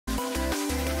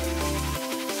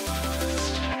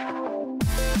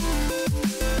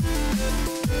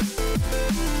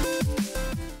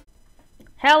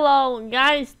Hello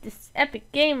guys, this is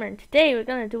EpicGamer, and today we're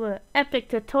gonna do an epic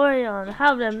tutorial on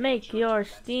how to make your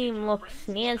Steam look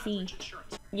snazzy.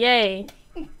 Yay!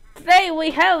 Today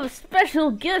we have a special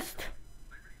guest,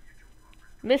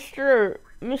 Mr.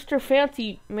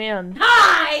 Fancy Man.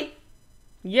 Hi!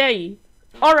 Yay!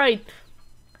 Alright.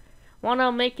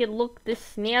 Wanna make it look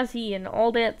this snazzy and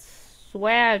all that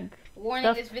swag. Warning,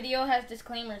 stuff. this video has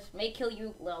disclaimers. May kill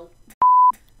you, lol.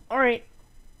 Alright.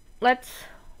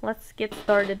 Let's get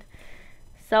started.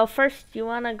 So first you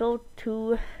wanna go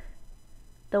to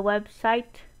the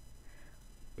website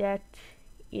that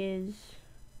is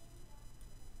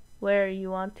where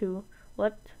you want to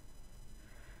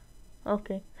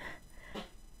okay.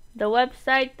 The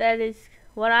website that is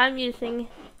what I'm using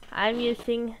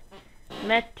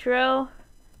Metro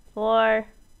for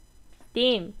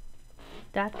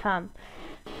Steam.com.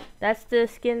 That's the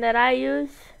skin that I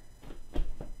use.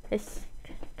 It's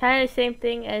kind of the same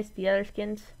thing as the other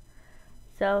skins.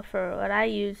 So for what I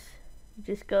use,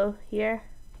 just go here,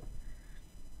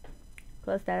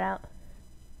 close that out.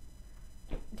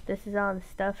 This is all the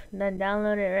stuff, and then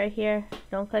download it right here.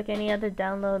 Don't click any other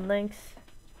download links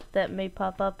that may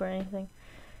pop up or anything.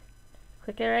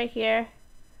 Click it right here,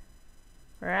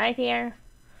 right here,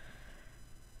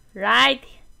 right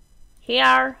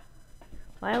here.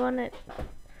 Why won't it?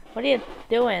 What are you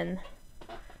doing,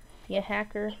 you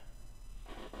hacker?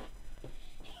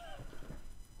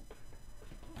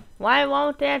 Why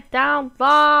won't it download?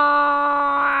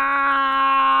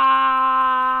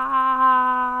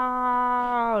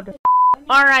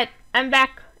 Alright, I'm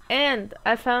back, and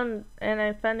I finally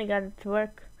got it to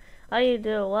work. Oh, you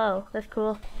do? Wow, that's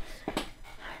cool.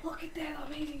 Look at that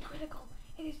amazing critical.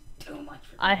 It is too much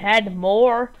for I had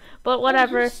more, but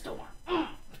whatever. Oh,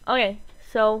 Okay,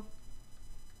 so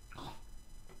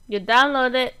you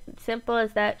download it. Simple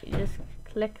as that. You just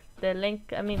click the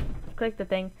link. Click the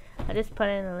thing. I just put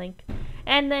in the link,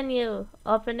 and then you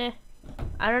open it.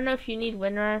 I don't know if you need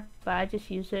WinRAR, but I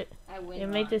just use it. You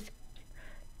may just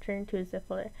turn to a zip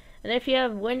folder. And if you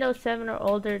have Windows 7 or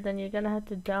older, then you're gonna have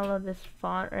to download this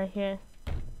font right here.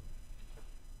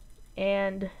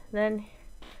 And then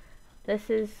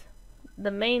this is the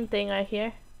main thing right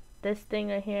here. This thing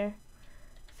right here.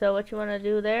 So what you want to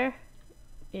do there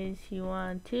is you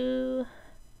want to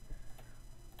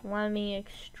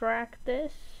extract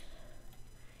this.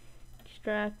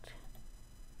 Extract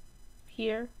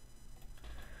here.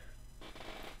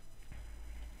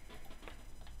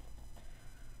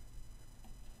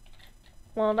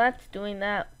 While that's doing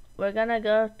that, we're gonna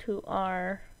go to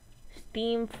our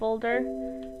Steam folder.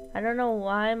 I don't know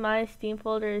why my Steam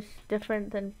folder is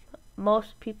different than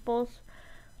most people's.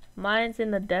 Mine's in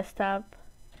the desktop,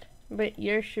 but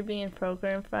yours should be in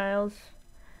program files.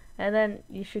 And then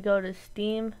you should go to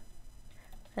Steam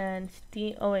and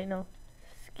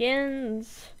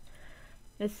skins.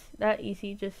 It's that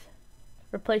easy. Just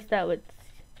replace that with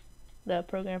the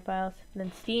program files,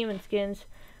 then Steam and skins.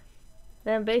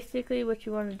 Then basically what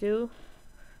you want to do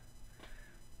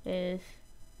is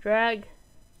drag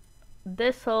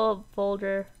this whole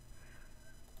folder,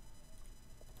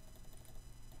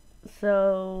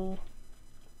 so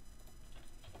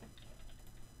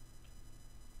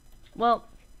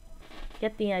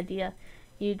get the idea.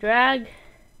 You drag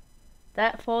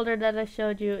that folder that I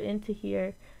showed you into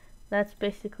here. That's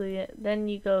basically it. Then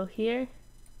you go here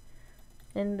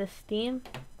in the Steam.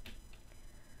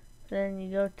 Then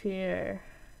you go to your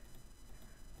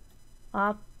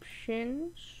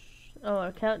options. Oh,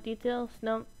 account details.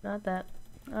 Nope, not that.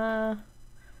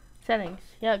 Settings.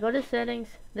 Yeah, go to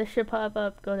settings. This should pop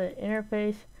up. Go to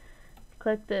interface.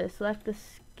 Click this. Select the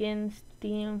skin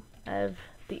Steam. I have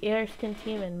the Air skin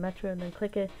team and Metro. And then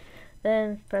click it.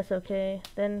 Then press OK.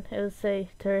 Then it will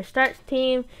say to restart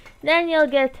Steam. Then you'll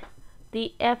get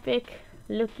the epic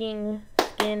looking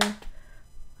skin.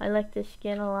 I like this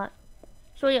skin a lot.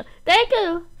 So yeah, thank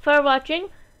you for watching,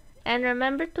 and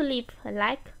remember to leave a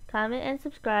like, comment, and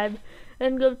subscribe,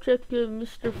 and go check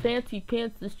Mr. Fancy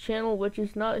Pants' channel, which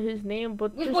is not his name,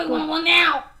 but just one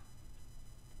now.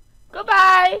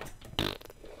 Goodbye.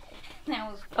 That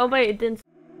was. Oh wait, it didn't.